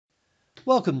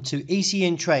Welcome to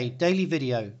ECN Trade Daily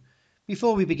Video.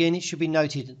 Before we begin, it should be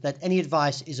noted that any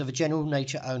advice is of a general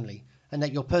nature only and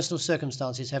that your personal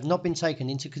circumstances have not been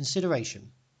taken into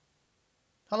consideration.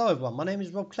 Hello everyone, my name is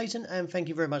Rob Clayton and thank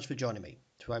you very much for joining me.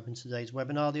 To open today's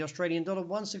webinar, the Australian dollar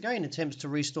once again attempts to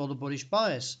restore the bullish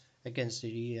bias against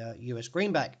the US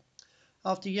greenback.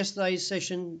 After yesterday's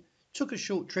session, took a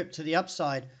short trip to the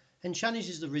upside and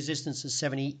challenges the resistance of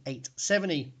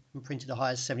 78.70 and printed a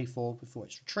high of 74 before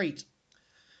its retreat.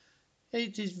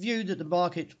 It is viewed that the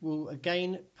market will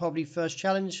again probably first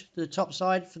challenge the top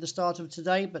side for the start of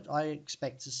today, but I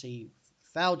expect to see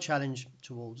failed challenge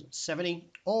towards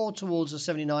 70 or towards the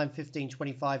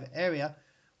 79.15.25 area,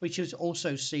 which is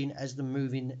also seen as the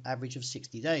moving average of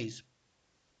 60 days.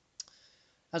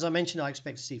 As I mentioned, I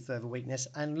expect to see further weakness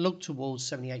and look towards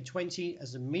 78.20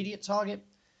 as the immediate target.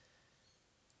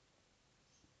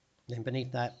 Then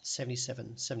beneath that,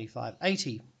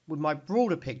 77.75.80. With my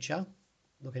broader picture,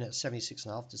 looking at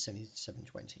 76.5 to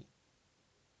 77.20.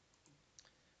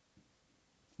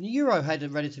 The euro had a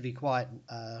relatively quiet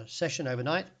session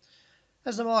overnight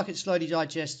as the market slowly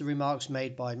digests the remarks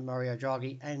made by Mario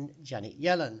Draghi and Janet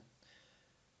Yellen.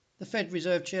 The Fed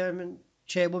Reserve Chairwoman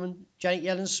Janet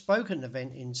Yellen spoke at an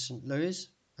event in St. Louis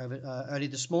early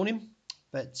this morning,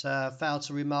 but failed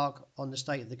to remark on the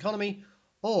state of the economy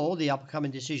or the upcoming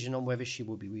decision on whether she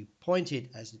will be reappointed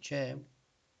as the chair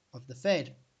of the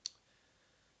Fed.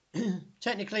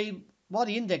 Technically, while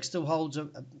the index still holds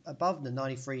above the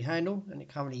 93 handle, and it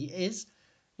currently is,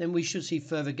 then we should see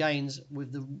further gains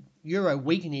with the euro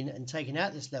weakening and taking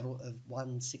out this level of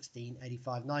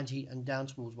 116.85.90 and down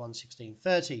towards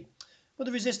 116.30, with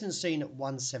the resistance seen at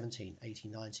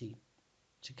 117.80.90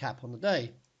 to cap on the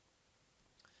day.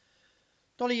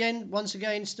 Dollar yen once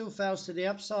again still fails to the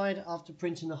upside after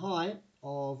printing a high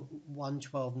of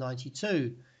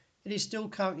 112.92. It is still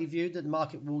currently viewed that the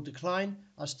market will decline.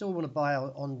 I still want to buy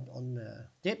on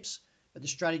dips, but the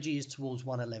strategy is towards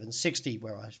 111.60,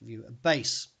 where I view a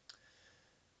base.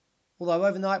 Although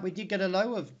overnight we did get a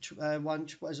low of,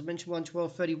 as I mentioned,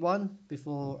 112.31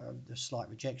 before the slight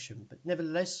rejection. But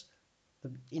nevertheless,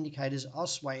 the indicators are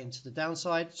swaying to the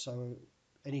downside, so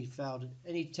any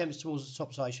attempts towards the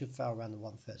top side should fail around the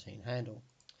 113 handle.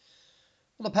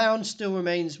 Well, the pound still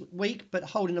remains weak, but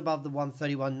holding above the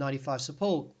 131.95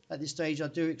 support. At this stage, I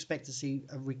do expect to see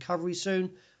a recovery soon,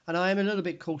 and I am a little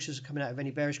bit cautious of coming out of any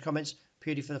bearish comments,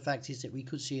 purely for the fact is that we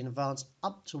could see an advance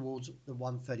up towards the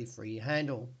 133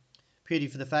 handle. Purely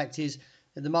for the fact is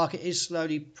that the market is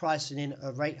slowly pricing in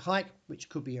a rate hike, which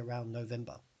could be around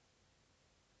November.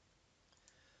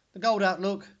 The gold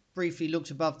outlook briefly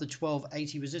looked above the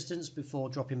 1280 resistance before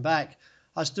dropping back.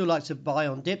 I still like to buy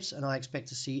on dips, and I expect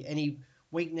to see any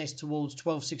weakness towards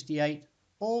 1268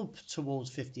 or towards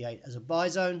 58 as a buy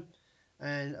zone,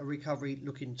 and a recovery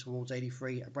looking towards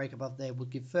 83. A break above there would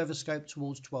give further scope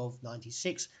towards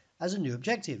 1296 as a new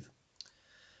objective.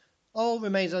 Oil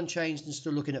remains unchanged and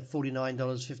still looking at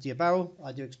 $49.50 a barrel.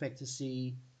 I do expect to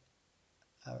see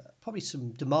probably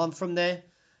some demand from there,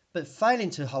 but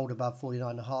failing to hold above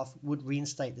 49.5 would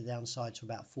reinstate the downside to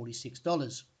about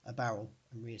 $46 a barrel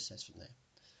and reassess from there.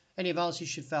 Any advances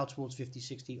should fail towards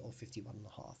 50.60 or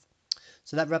 51.5.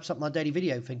 So that wraps up my daily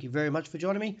video. Thank you very much for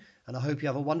joining me, and I hope you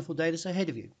have a wonderful day that's ahead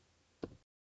of you.